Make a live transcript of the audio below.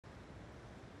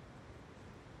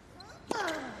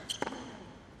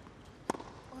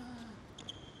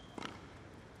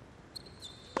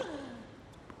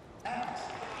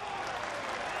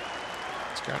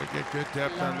Good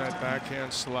depth on that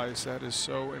backhand slice. That is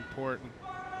so important.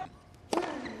 You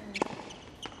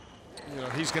know,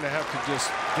 he's going to have to just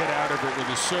get out of it with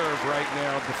his serve right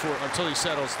now until he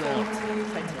settles down.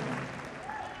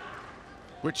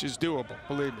 Which is doable,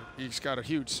 believe me. He's got a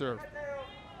huge serve.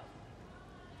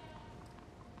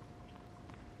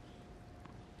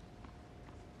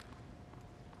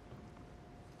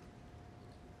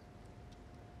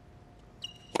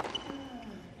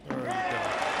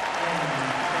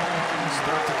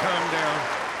 Start to calm down.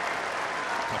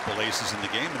 A couple aces in the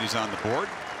game, and he's on the board.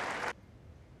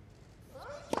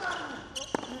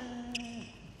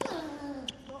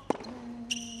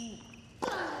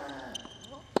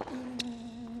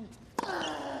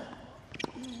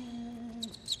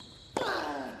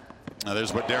 Now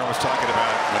there's what Darren was talking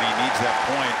about when he needs that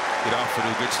point. Get off to a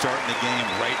good start in the game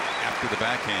right after the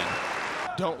backhand.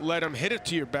 Don't let him hit it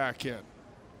to your backhand.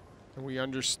 And we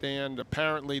understand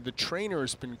apparently the trainer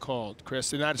has been called,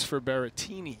 Chris, and that's for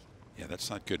Berrettini. Yeah, that's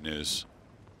not good news.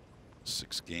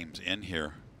 6 games in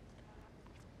here.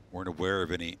 Weren't aware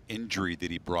of any injury that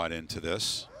he brought into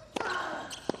this.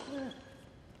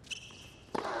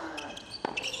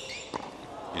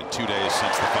 In 2 days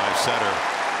since the 5-setter.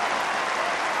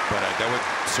 But that would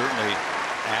certainly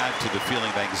add to the feeling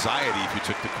of anxiety if you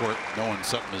took the court knowing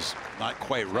something is not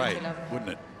quite right,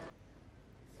 wouldn't it?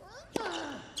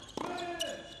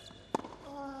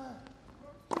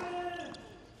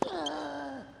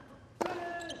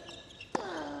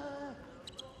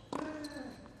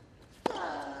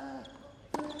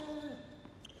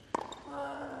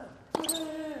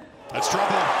 That's trouble.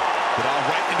 Nadal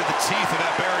right into the teeth of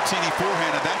that Berrettini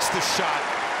forehand, and that's the shot.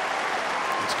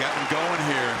 It's got him going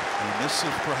here, and this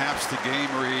is perhaps the game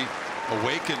where he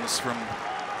awakens from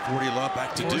 40 love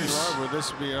back to deuce. Well,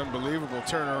 this would be an unbelievable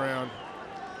turnaround.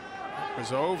 It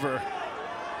was over.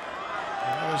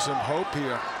 There's some hope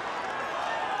here.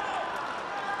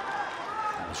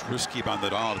 It was risky by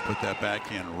Nadal to put that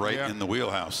backhand right in the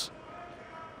wheelhouse.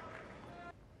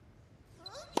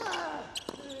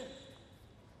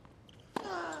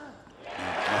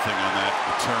 Nothing on that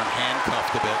return,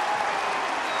 handcuffed a bit.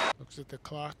 Looks at the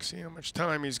clock, see how much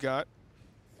time he's got.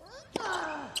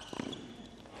 Yeah,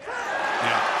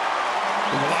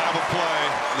 reliable play.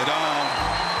 Nadal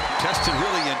tested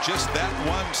really in just that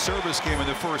one service game in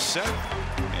the first set.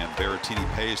 And Berrettini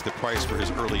pays the price for his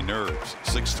early nerves.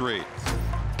 6-3.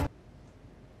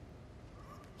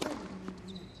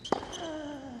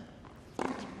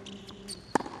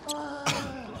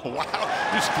 Wow,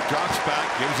 just drops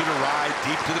back, gives it a ride,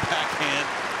 deep to the backhand.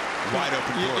 Wide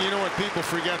open court. You know what people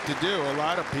forget to do? A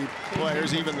lot of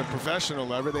players, even the professional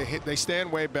level, they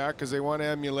stand way back because they want to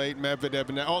emulate Medvedev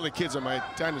and all the kids on my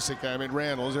tennis academy,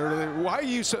 Randall's. Why are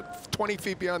you so 20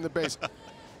 feet beyond the base?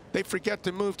 They forget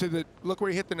to move to the. Look where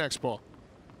you hit the next ball.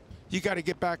 You got to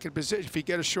get back in position. If you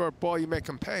get a short ball, you make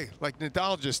them pay, like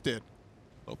Nadal just did.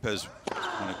 Lopez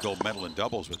won a gold medal in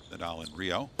doubles with Nadal in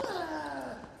Rio.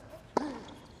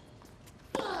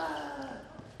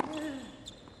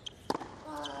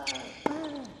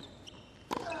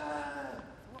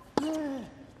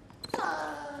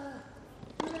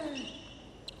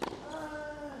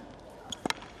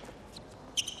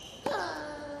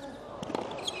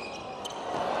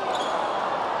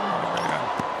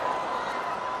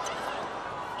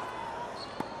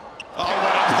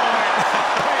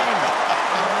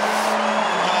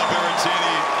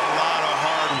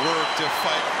 To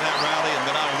fight that rally, and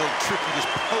then a little tricky, just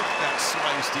poke that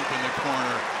slice deep in the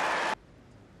corner.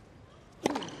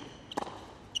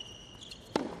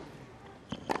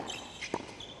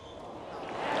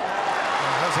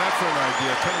 How's that for an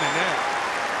idea? Turn the net.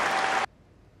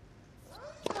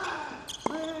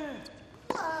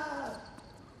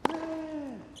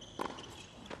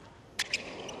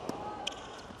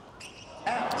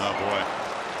 Oh boy,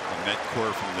 the net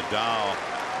core from Nadal.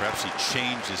 Perhaps he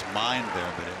changed his mind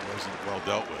there, but it wasn't well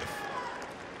dealt with.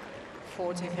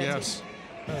 Yes,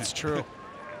 that's true.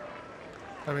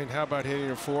 I mean, how about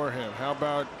hitting a forehand? How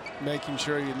about making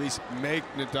sure you at least make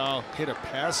Nadal hit a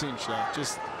passing shot?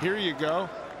 Just here you go,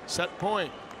 set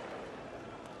point.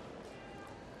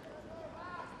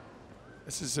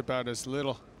 This is about as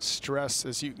little stress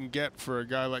as you can get for a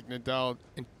guy like Nadal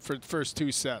for the first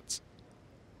 2 sets.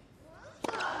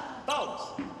 Bounce.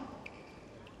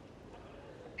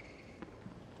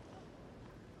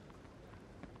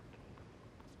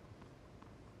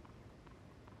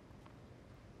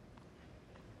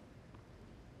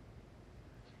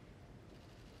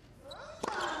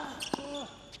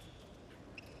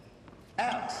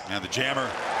 And the jammer. On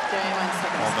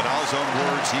Nadal's own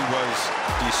words, he was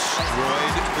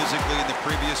destroyed physically in the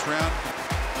previous round.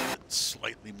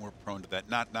 Slightly be more prone to that.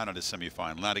 Not at a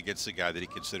semifinal, not against a guy that he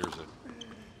considers a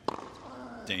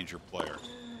danger player.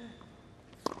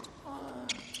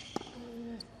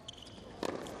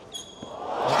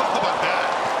 How about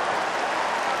that?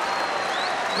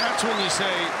 That's when you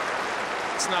say,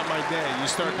 it's not my day. You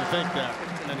start to think that.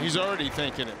 And he's already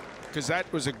thinking it, because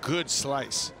that was a good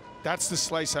slice. That's the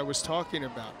slice I was talking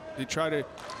about. They try to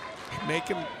make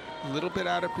him a little bit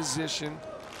out of position,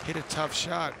 hit a tough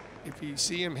shot. If you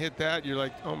see him hit that, you're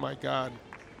like, oh my God.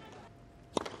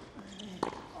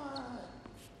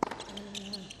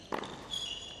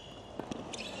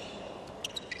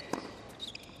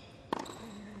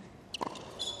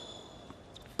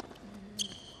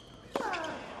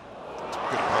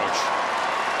 Good approach.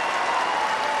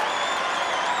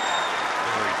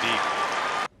 Very deep.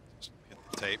 Just hit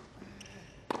the tape.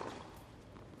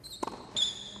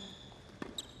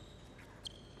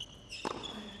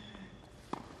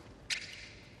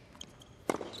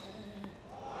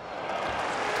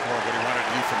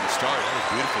 From the start. That was a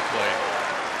beautiful play.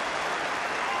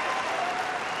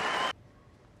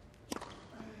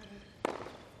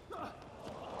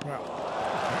 Wow.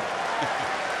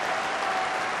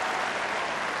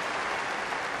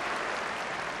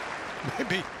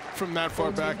 Maybe from that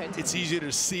far back, it's easier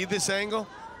to see this angle.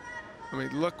 I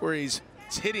mean, look where he's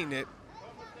hitting it.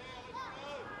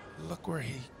 Look where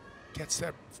he gets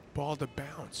that ball to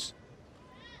bounce.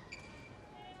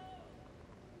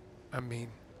 I mean,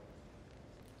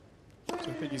 I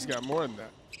think he's got more than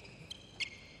that.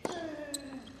 Was it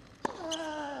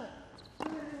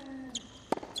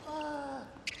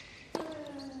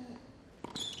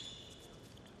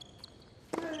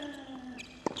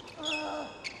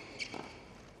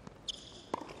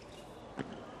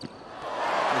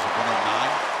 109?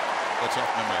 That's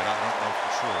off memory. I don't know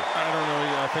for sure. I don't know.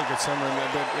 I think it's somewhere in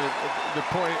there. But the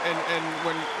point, and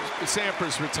when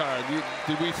Sampras retired,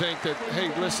 did we think that,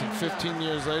 hey, listen, 15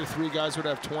 years later, 3 guys would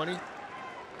have 20?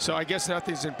 So I guess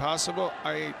nothing's impossible.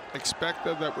 I expect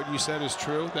that what you said is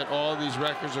true, that all these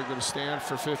records are going to stand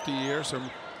for 50 years. Or, you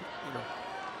know.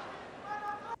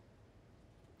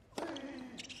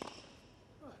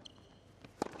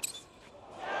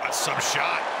 That's some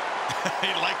shot.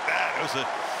 He liked that. It was an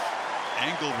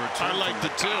angled return. I liked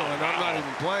it too, and I'm not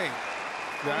even playing.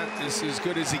 That is as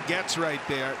good as he gets right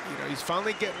there. You know, he's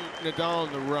finally getting Nadal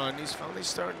on the run. He's finally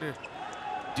starting to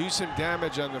do some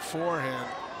damage on the forehand.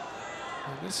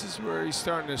 And this is where he's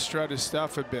starting to strut his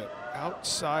stuff a bit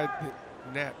outside the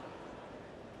net.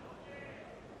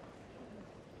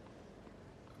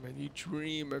 I mean, you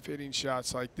dream of hitting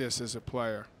shots like this as a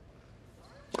player.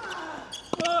 He is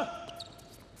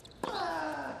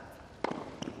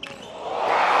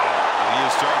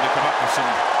starting to come up with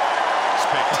some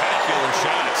spectacular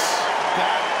shots.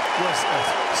 That was a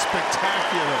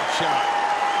spectacular shot.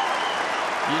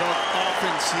 You don't often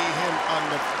see him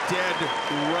on the dead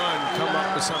run come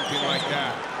up with something like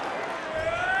that.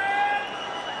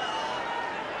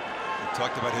 We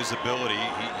talked about his ability.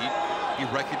 He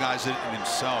recognized it in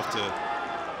himself to,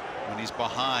 when he's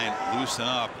behind, loosen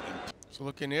up. It's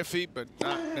looking iffy, but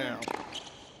not now.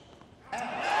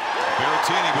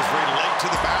 Berrettini was very late to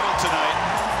the battle tonight,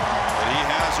 but he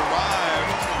has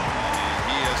arrived. And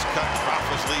he has cut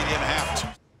Rafa's lead in half.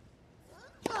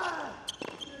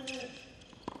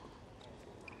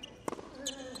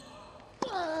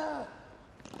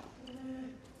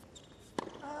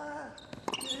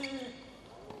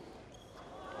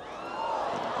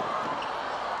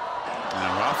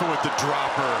 With the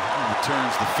dropper,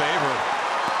 returns the favor.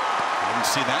 Haven't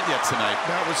seen that yet tonight.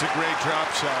 That was a great drop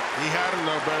shot. He had him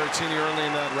though, Berrettini, early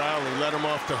in that rally. Let him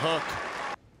off the hook.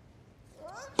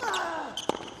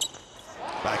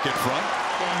 Back in front.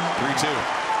 3-2.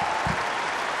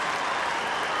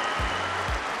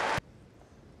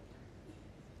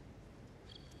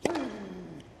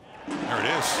 There it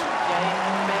is.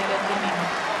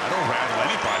 I don't rattle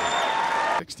anybody.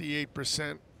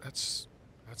 68%. That's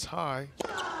high.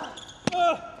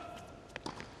 Oh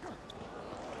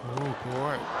boy.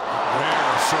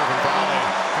 Rare serve and volley.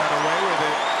 Got away with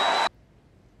it.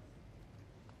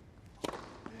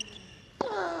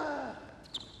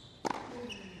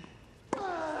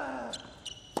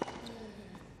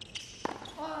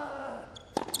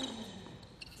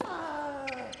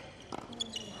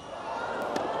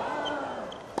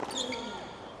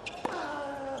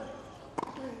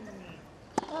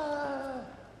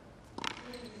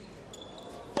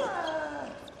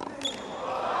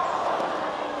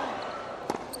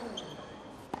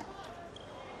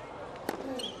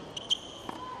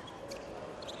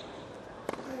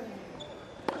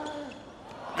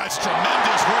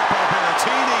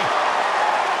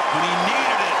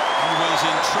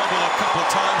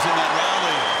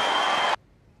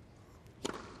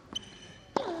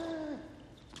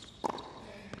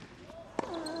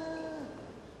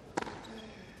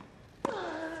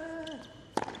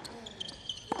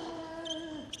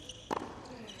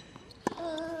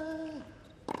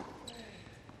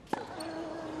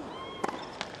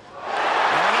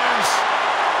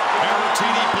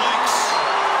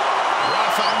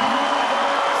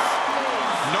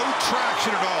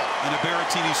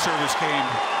 service came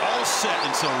all set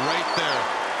until right there,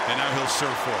 and now he'll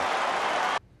serve for it.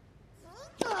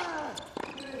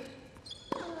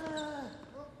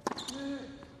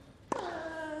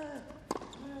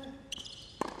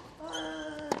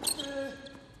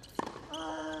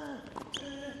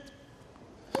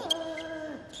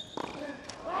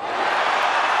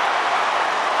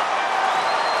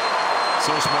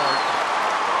 So smart.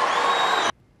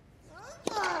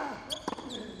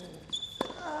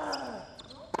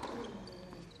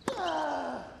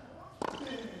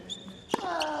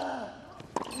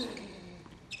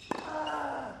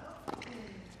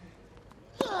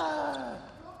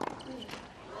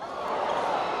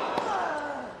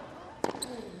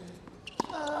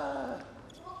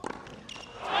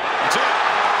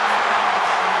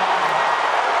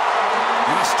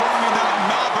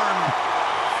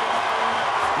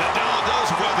 Nadal does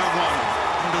weather one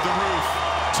under the roof.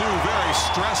 Two very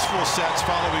stressful sets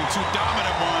following two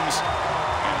dominant ones.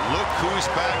 And look who's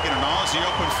back in an Aussie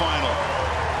Open final.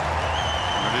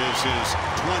 It is his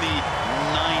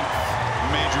 29th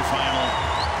major final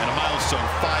and a milestone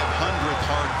 500th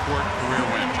hard court career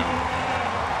win, John.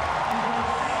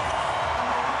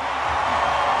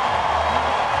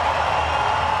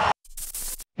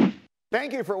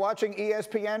 Thank you for watching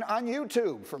ESPN on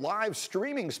YouTube. For live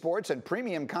streaming sports and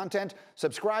premium content,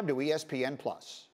 subscribe to ESPN+.